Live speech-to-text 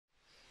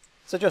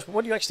So Josh,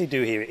 what do you actually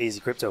do here at Easy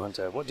Crypto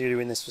Hunter? What do you do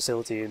in this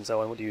facility and so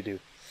on? What do you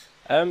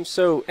do?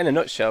 So in a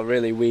nutshell,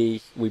 really,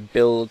 we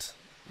build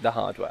the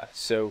hardware.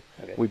 So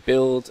we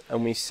build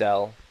and we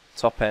sell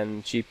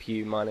top-end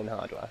GPU mining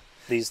hardware.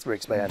 These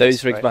rigs behind us.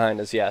 Those rigs behind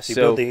us, yeah. So you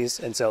build these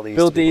and sell these.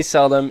 Build these,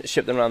 sell them,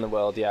 ship them around the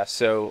world, yeah.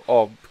 So,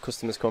 or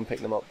customers come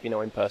pick them up, you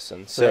know, in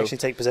person. So they actually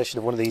take possession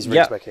of one of these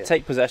rigs back here.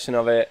 Take possession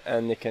of it,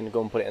 and they can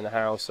go and put it in the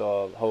house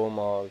or home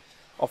or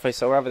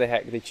office or wherever the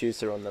heck they choose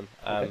to run them.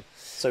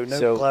 So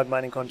no cloud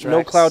mining contracts.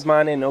 No cloud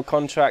mining, no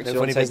contracts. No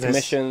we don't take business.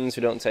 commissions.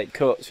 We don't take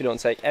cuts. We don't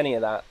take any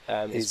of that.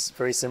 It's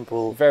very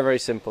simple. Very, very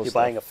simple. You're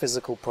buying a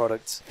physical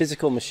product.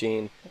 Physical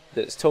machine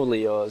that's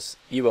totally yours.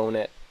 You own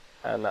it,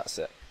 and that's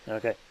it.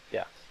 Okay.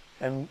 Yeah.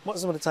 And what are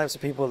some of the types of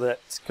people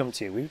that come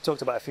to you? We've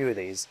talked about a few of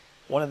these.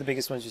 One of the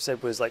biggest ones you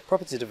said was like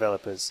property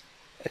developers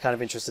are kind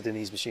of interested in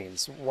these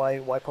machines. Why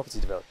property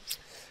developers?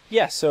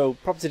 Yeah, so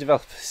property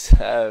developers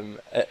are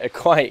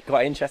quite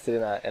interested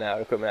in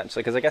our equipment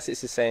actually, because I guess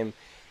it's the same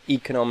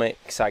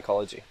economic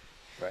psychology.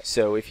 Right.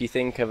 So if you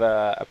think of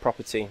a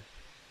property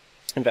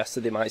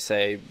investor, they might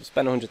say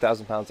spend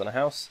 £100,000 on a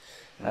house.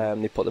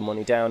 They put the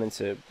money down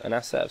into an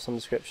asset of some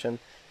description,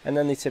 and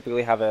then they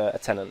typically have a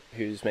tenant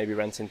who's maybe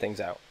renting things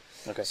out.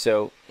 Okay.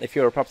 So if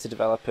you're a property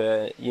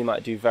developer, you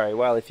might do very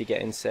well if you're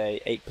getting,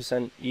 say,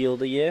 8%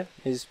 yield a year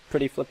is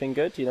pretty flipping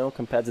good, you know,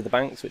 compared to the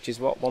banks, which is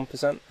what,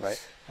 1%?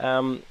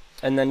 Right.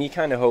 And then you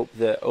kind of hope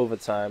that over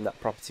time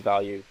that property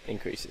value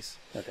increases.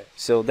 Okay.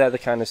 So they're the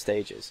kind of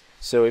stages.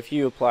 So if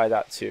you apply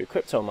that to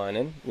crypto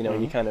mining, you know,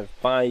 you kind of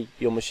buy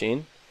your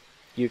machine,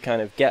 you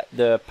kind of get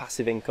the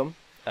passive income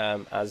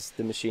as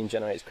the machine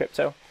generates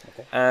crypto,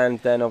 and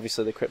then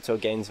obviously the crypto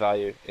gains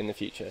value in the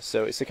future.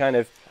 So it's a kind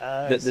of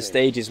the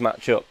stages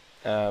match up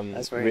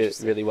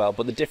really well.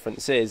 But the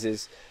difference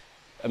is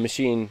a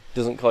machine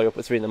doesn't call you up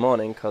at 3 in the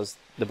morning because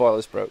the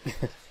boiler's broke.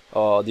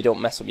 Or they don't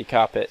mess up your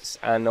carpets,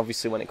 and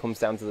obviously when it comes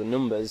down to the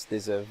numbers,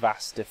 there's a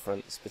vast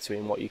difference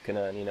between what you can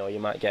earn. You know, you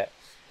might get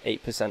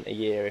 8% a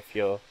year if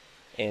you're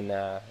in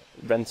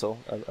rental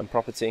and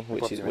property,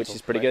 which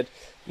is pretty good.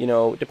 You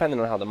know,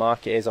 depending on how the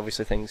market is,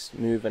 obviously things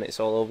move and it's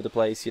all over the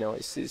place. You know,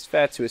 it's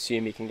fair to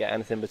assume you can get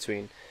anything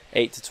between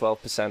 8 to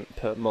 12%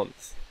 per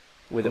month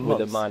with a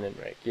mining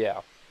rig. Yeah.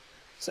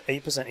 So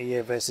 8% a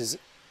year versus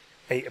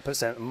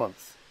 8% a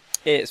month.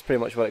 It's pretty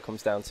much what it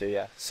comes down to,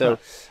 yeah. So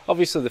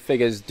obviously the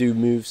figures do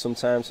move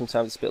sometimes.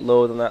 Sometimes it's a bit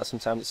lower than that.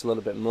 Sometimes it's a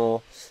little bit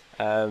more.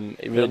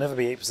 It'll never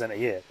be 8% a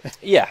year.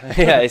 Yeah,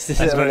 it's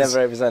never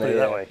 8% a year.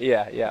 That way.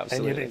 Yeah, absolutely.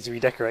 And you don't need to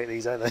redecorate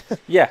these either.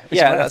 Yeah,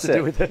 that's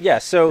it. Yeah,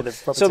 so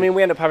I mean,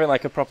 we end up having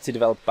like a property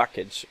developer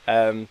package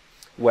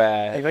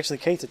where you've actually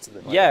catered to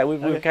them. Yeah,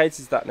 we've catered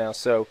to that now.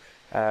 So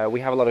we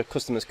have a lot of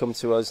customers come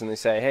to us and they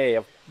say, "Hey,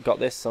 I've got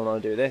this, I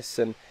want to do this."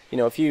 And you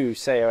know, if you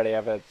say already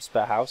have a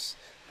spare house.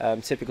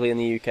 Typically in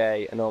the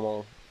UK, a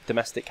normal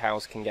domestic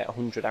house can get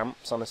 100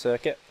 amps on a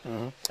circuit.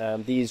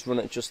 These run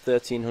at just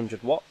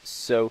 1300 watts,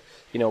 so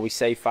you know we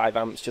save 5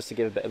 amps just to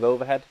give a bit of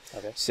overhead.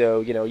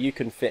 So you know you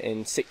can fit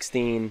in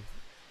 16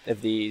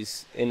 of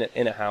these in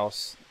a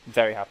house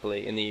very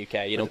happily in the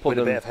UK. You know, put with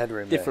them a bit of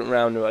headroom different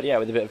round the road,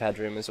 with a bit of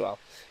headroom as well.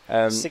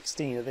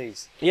 16 of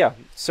these. Yeah.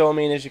 So I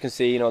mean, as you can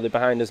see, you know they're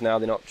behind us now.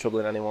 They're not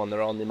troubling anyone. They're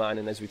on the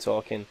mining as we're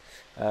talking.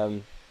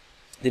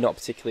 They're not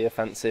particularly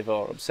offensive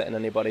or upsetting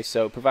anybody,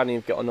 so providing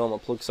you've got a normal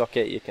plug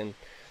socket, you can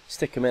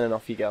stick them in and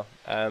off you go.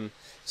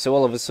 So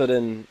all of a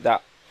sudden,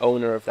 that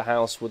owner of the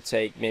house would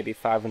take maybe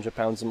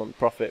 £500 a month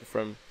profit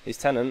from his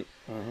tenant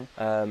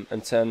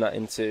and turn that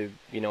into,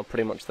 you know,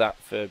 pretty much that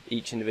for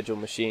each individual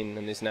machine,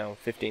 and there's now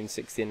 15,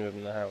 16 of them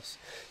in the house.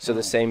 So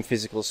the same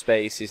physical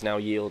space is now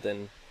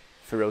yielding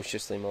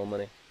ferociously more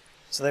money.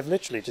 So they've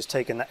literally just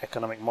taken that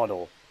economic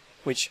model,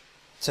 which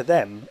to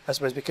them, I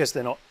suppose because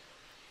they're not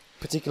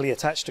particularly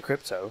attached to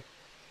crypto,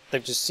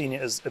 they've just seen it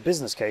as a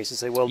business case and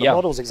say, well, the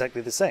model's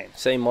exactly the same.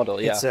 Same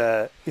model, yeah.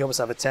 It's you almost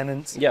have a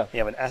tenant, you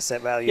have an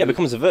asset value. Yeah, it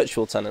becomes a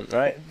virtual tenant,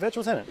 right?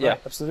 Virtual tenant, yeah.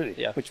 Right, absolutely.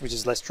 Yeah. Which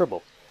is less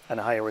trouble and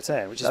a higher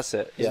return, which is, that's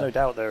it. There's no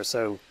doubt they're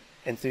so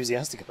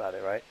enthusiastic about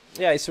it, right?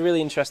 Yeah, it's a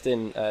really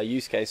interesting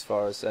use case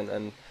for us,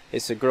 and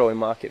it's a growing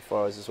market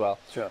for us as well.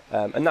 Sure.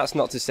 And that's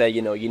not to say,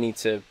 you know, you need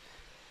to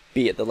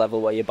be at the level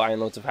where you're buying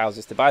loads of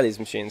houses to buy these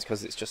machines,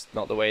 because it's just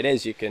not the way it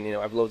is. You can, you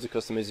know, have loads of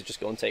customers who just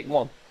go and take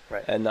one.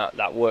 Right. And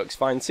that works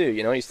fine too,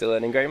 you know, you're still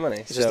earning great money.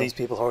 It's just these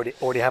people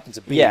already happen to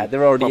be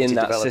they're already in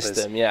that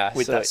system,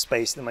 with that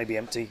space that might be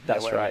empty.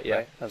 That's right, yeah.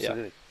 Right?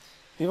 Absolutely. Yeah.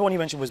 The other one you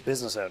mentioned was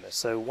business owners.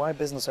 So why are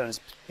business owners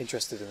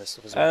interested in this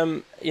stuff as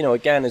well? You know,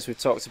 again, as we've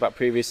talked about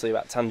previously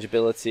about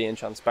tangibility and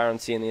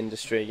transparency in the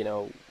industry, you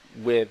know,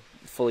 we're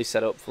fully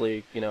set up,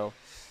 you know,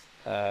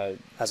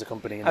 as a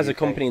company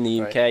in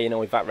the UK, you know,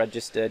 we're VAT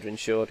registered,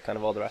 insured, kind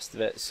of all the rest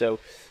of it. So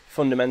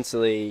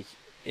fundamentally,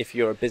 if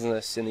you're a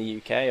business in the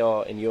UK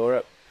or in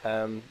Europe,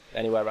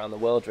 anywhere around the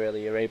world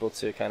really, you're able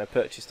to kind of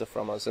purchase stuff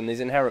from us, and there's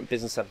inherent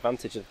business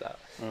advantage of that.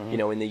 You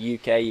know, in the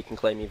UK you can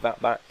claim your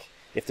VAT back.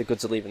 If the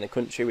goods are leaving the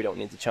country, we don't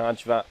need to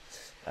charge VAT.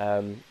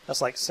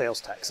 That's like sales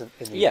tax in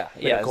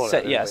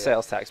the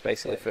sales tax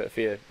basically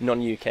for your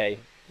non-UK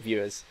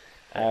viewers.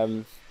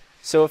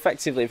 So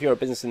effectively, if you're a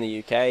business in the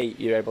UK,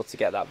 you're able to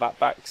get that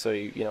back. So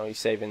you're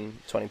saving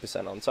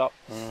 20% on top.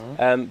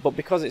 But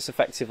because it's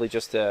effectively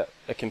just a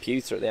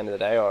computer at the end of the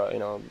day, or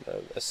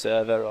a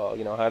server, or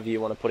however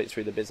you want to put it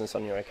through the business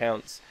on your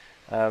accounts,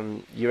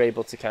 you're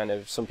able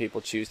to some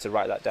people choose to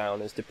write that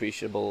down as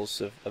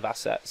depreciables of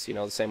assets.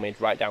 The same way you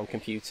write down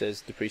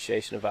computers,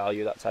 depreciation of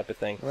value, that type of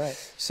thing. Right.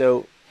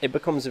 So it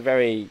becomes a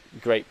very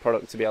great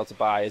product to be able to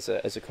buy as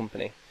a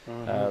company,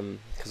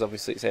 because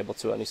obviously it's able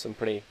to earn you some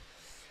pretty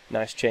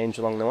nice change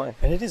along the way.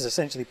 And it is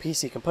essentially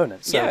PC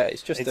components. So yeah,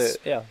 it's just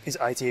it's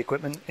IT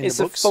equipment in the books.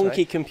 It's a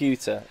funky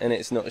computer in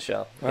its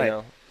nutshell. Right.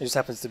 It just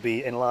happens to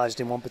be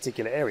enlarged in one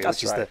particular area,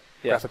 which is the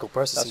graphical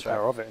processing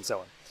power of it and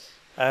so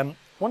on.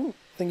 One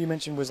thing you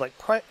mentioned was like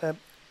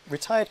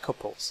retired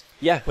couples.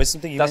 Yeah, was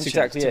something you that's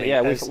mentioned exactly to it. me.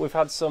 Yeah, we've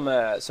had some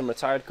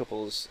retired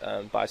couples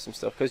buy some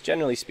stuff, because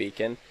generally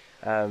speaking,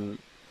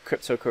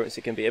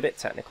 cryptocurrency can be a bit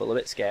technical, a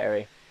bit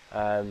scary.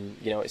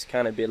 It's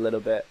kind of be a little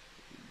bit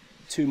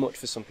too much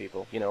for some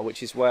people,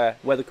 which is where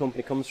the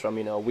company comes from.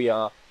 We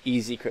are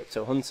Easy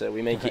Crypto Hunter.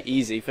 We make it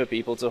easy for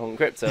people to hunt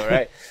crypto,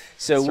 right?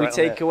 So we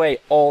take away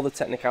all the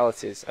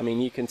technicalities. I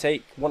mean, you can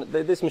take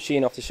this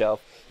machine off the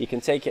shelf, you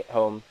can take it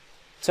home,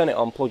 turn it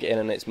on, plug it in,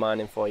 and it's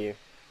mining for you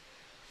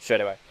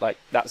straight away. Like,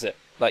 that's it.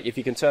 Like, if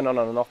you can turn on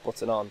and off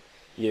button on,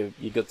 you're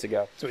good to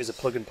go. So it's a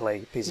plug and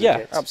play piece of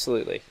kit. Yeah,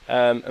 absolutely.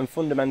 And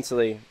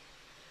fundamentally,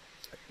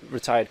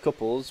 retired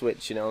couples,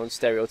 which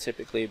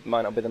stereotypically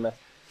might not be the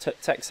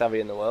tech savvy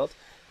in the world,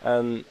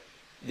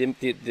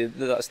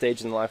 that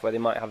stage in life where they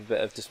might have a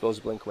bit of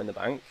disposable income in the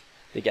bank,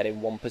 they get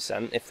in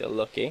 1% if they're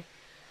lucky,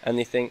 and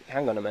they think,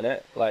 hang on a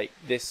minute, like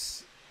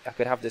this, I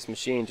could have this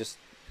machine just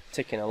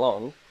ticking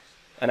along,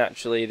 and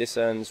actually this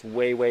earns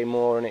way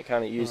more, and it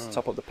kind of used to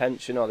top up the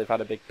pension, or they've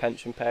had a big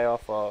pension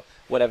payoff, or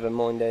whatever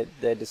money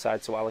they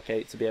decide to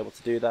allocate to be able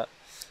to do that.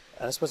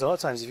 And I suppose a lot of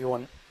times if you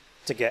want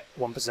to get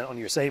 1% on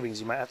your savings,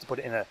 you might have to put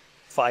it in a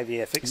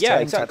 5-year fixed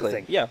term type of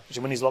thing. Yeah, which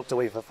your money's locked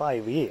away for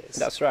 5 years.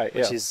 That's right.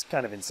 Which is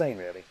kind of insane,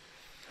 really.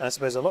 And I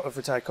suppose a lot of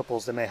retired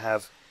couples, they may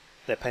have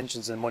their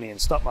pensions and money in the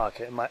stock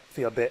market and might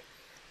feel a bit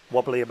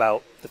wobbly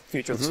about the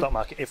future of the stock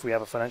market if we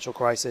have a financial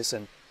crisis,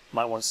 and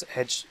might want to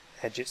hedge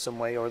it some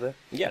way or other.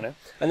 Yeah.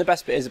 And the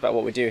best bit is about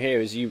what we do here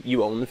is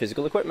you own the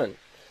physical equipment.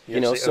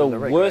 You so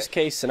worst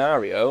case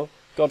scenario,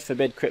 God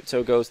forbid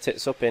crypto goes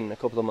tits up in a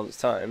couple of months'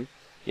 time,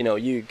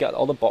 you get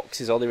all the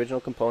boxes, all the original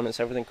components,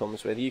 everything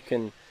comes with. You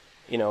can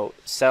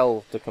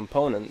sell the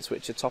components,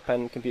 which are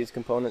top-end computer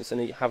components,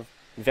 and you have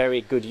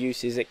very good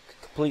uses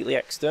completely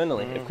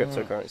externally of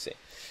cryptocurrency.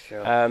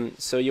 Sure.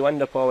 So you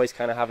end up always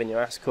kind of having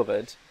your ass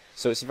covered.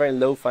 So it's a very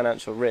low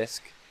financial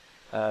risk,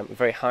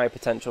 very high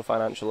potential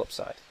financial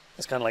upside.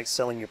 It's kind of like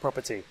selling your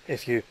property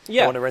if you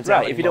don't want to rent it out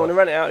anymore. If you don't want to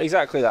rent it out,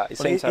 exactly that. It's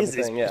the same type of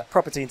thing, it's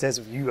property in terms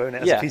of you own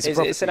it as a piece of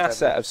property. It's an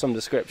asset of some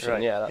description.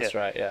 Right. Yeah, that's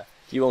right. Yeah,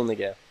 you own the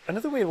gear.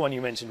 Another weird one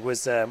you mentioned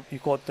was you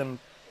called them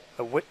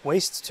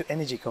waste to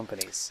energy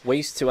companies.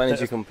 Waste to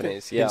energy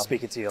companies, yeah.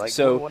 Speaking to you, like,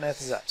 so, what on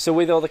earth is that? So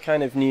with all the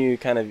kind of new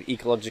kind of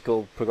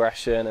ecological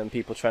progression and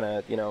people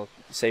trying to,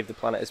 save the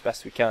planet as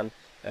best we can,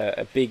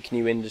 a big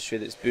new industry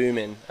that's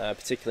booming,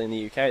 particularly in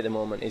the UK at the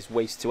moment, is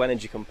waste to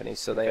energy companies.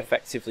 So they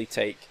effectively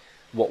take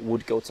what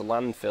would go to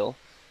landfill,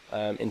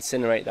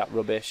 incinerate that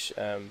rubbish,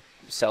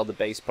 sell the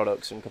base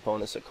products and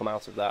components that come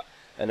out of that,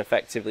 and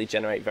effectively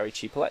generate very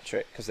cheap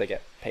electric because they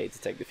get paid to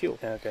take the fuel.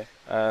 Okay.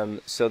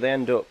 So they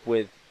end up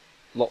with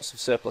lots of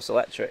surplus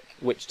electric,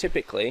 which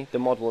typically the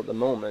model at the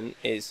moment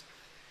is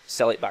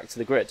sell it back to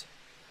the grid,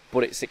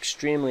 but it's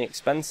extremely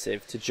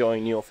expensive to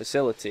join your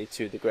facility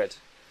to the grid.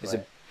 There's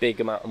a big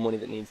amount of money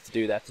that needs to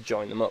do there to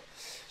join them up.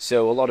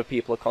 So a lot of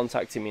people are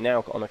contacting me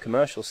now on a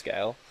commercial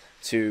scale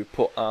to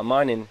put our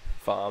mining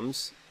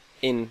farms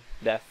in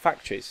their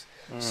factories.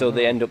 So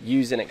they end up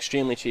using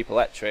extremely cheap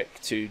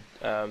electric to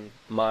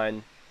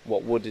mine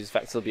what would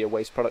effectively be a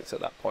waste product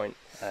at that point.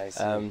 I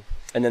see. And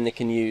then they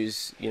can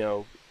use,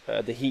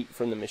 the heat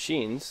from the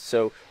machines.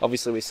 So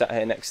obviously we sat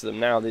here next to them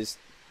now. There's,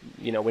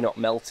 we're not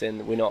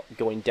melting, we're not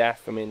going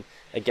deaf. I mean,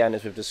 again,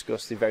 as we've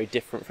discussed, they're very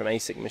different from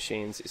ASIC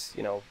machines. It's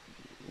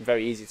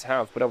very easy to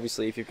have, but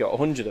obviously if you've got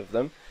 100 of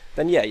them,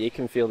 then yeah, you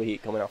can feel the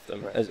heat coming off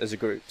them as a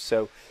group.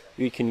 So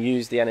we can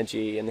use the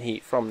energy and the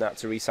heat from that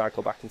to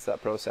recycle back into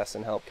that process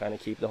and help kind of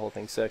keep the whole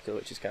thing circular,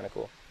 which is kind of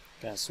cool.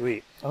 Yeah,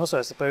 sweet. Also,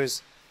 I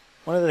suppose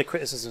one of the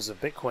criticisms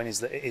of Bitcoin is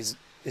that it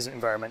isn't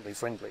environmentally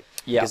friendly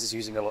because it's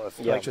using a lot of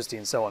electricity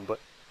and so on. But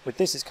with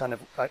this, it's kind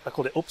of, I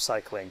call it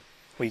upcycling,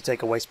 where you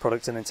take a waste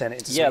product and then turn it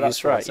into something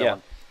useful and so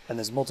on. And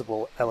there's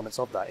multiple elements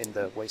of that in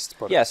the waste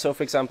product. Yeah, so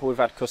for example, we've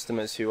had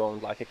customers who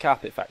owned like a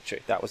carpet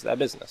factory. That was their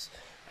business.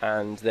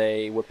 And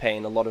they were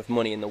paying a lot of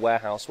money in the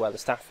warehouse where the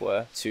staff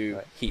were to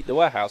heat the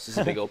warehouse. It's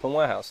a big open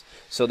warehouse.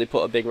 So they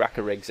put a big rack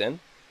of rigs in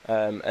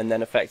and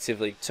then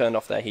effectively turned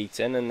off their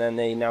heating, and then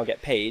they now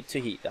get paid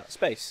to heat that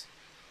space.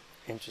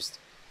 Interesting.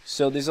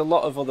 So there's a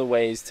lot of other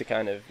ways to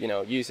kind of,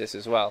 use this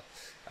as well,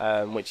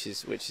 which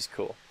is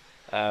cool.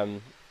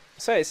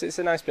 So it's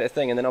a nice bit of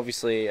thing. And then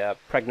obviously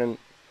pregnant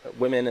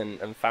women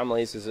and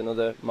families is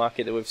another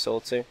market that we've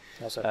sold to.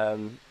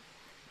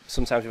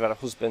 sometimes we've had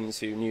husbands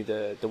who knew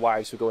the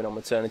wives were going on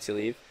maternity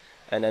leave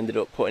and ended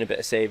up putting a bit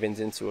of savings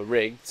into a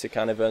rig to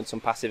kind of earn some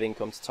passive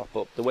income to top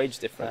up the wage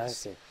difference.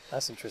 I see.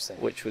 That's interesting.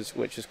 Which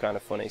was kind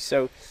of funny.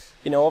 So,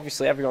 you know,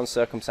 obviously everyone's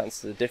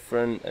circumstances are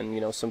different, and,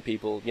 you know, some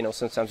people, you know,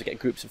 sometimes we get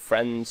groups of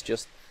friends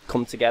just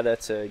come together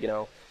to, you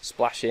know,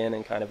 splash in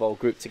and kind of all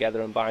group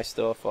together and buy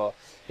stuff, or,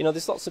 you know,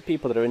 there's lots of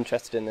people that are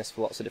interested in this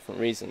for lots of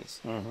different reasons.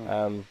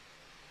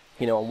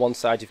 You know, on one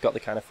side you've got the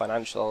kind of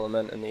financial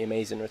element and the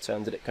amazing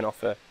returns that it can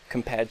offer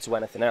compared to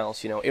anything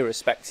else, you know,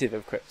 irrespective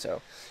of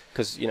crypto.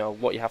 Because, you know,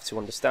 what you have to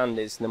understand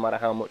is no matter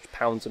how much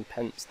pounds and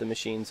pence the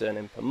machine's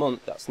earning per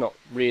month, that's not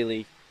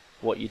really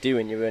what you're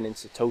doing. You're earning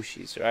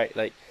satoshis, right?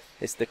 Like,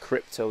 it's the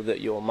crypto that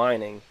you're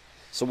mining.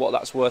 So what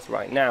that's worth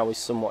right now is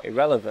somewhat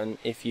irrelevant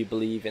if you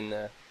believe in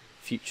the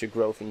future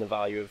growth and the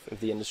value of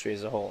the industry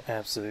as a whole.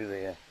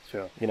 Absolutely, yeah,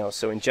 sure. You know,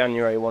 so in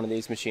January, one of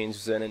these machines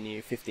was earning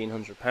you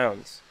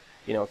 £1,500.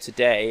 You know,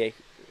 today,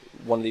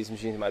 one of these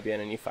machines might be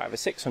earning you £500 or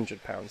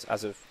 £600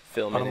 as of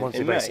filming on a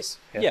monthly in May. basis.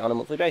 Yeah, on a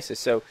monthly basis.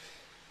 So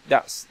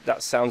that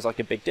sounds like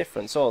a big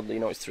difference. Or, you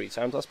know, it's 3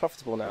 times less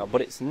profitable now,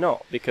 but it's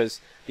not,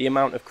 because the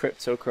amount of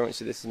cryptocurrency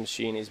this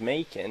machine is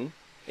making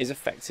is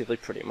effectively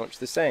pretty much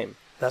the same.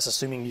 That's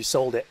assuming you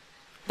sold it.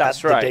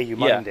 That's right. The day you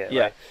mined it.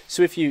 Yeah. Right?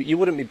 So if you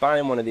wouldn't be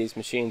buying one of these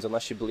machines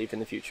unless you believe in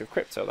the future of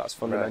crypto. That's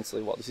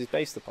fundamentally what this is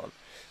based upon.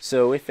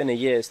 So if in a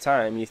year's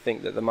time you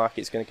think that the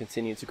market's going to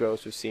continue to grow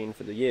as we've seen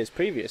for the years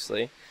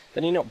previously,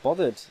 then you're not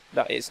bothered.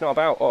 That it's not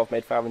about, oh, I've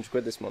made 500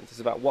 quid this month. It's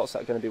about what's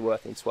that going to be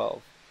worth in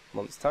 12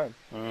 months' time,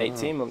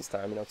 18 months'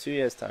 time, you know, 2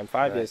 years' time,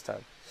 5 years'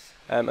 time.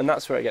 And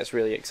that's where it gets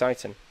really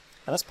exciting.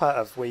 And that's part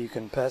of where you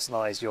can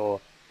personalize your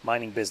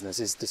mining business,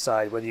 is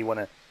decide whether you want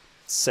to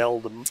sell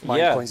the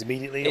mined coins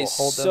immediately or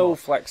hold them. It's so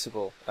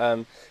flexible,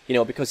 you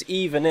know, because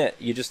even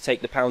you just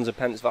take the pounds and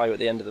pence value at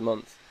the end of the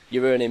month,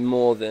 you're earning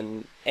more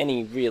than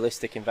any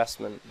realistic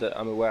investment that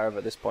I'm aware of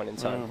at this point in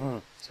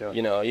time. Sure.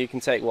 You know, you can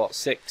take, what,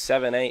 6,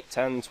 7, 8,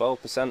 10,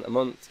 12% a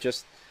month,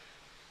 just,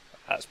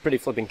 that's pretty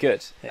flipping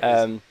good.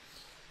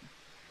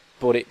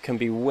 But it can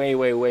be way,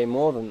 way, way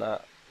more than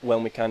that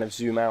when we kind of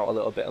zoom out a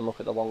little bit and look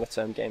at the longer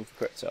term game for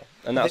crypto.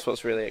 And that's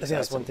what's really exciting. I think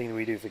that's one thing that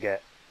we do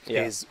forget,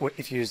 is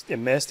if you're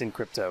immersed in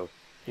crypto,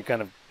 you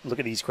kind of look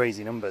at these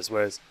crazy numbers,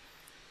 whereas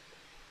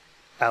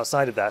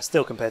outside of that,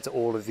 still compared to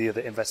all of the other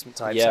investment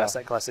types,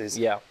 asset classes,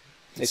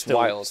 it's still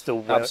wild.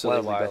 Still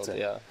absolutely wildly wild, better.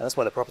 yeah. And that's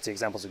why the property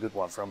example is a good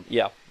one from.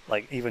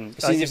 Like even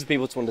it's easy for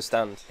people to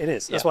understand. It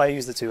is. That's why I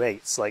use the 2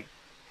 8s, like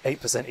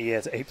 8% a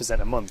year to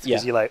 8% a month,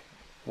 because you're like,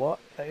 what?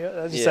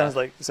 That just sounds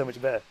like so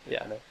much better.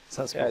 Yeah, you know?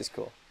 Sounds cool. Yeah, it's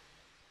cool.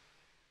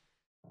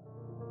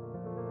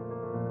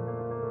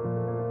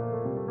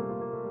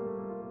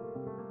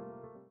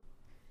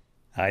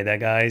 Hi there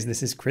guys,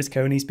 this is Chris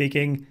Coney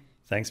speaking.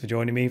 Thanks for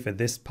joining me for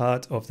this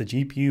part of the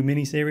GPU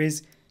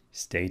mini-series.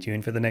 Stay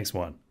tuned for the next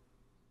one.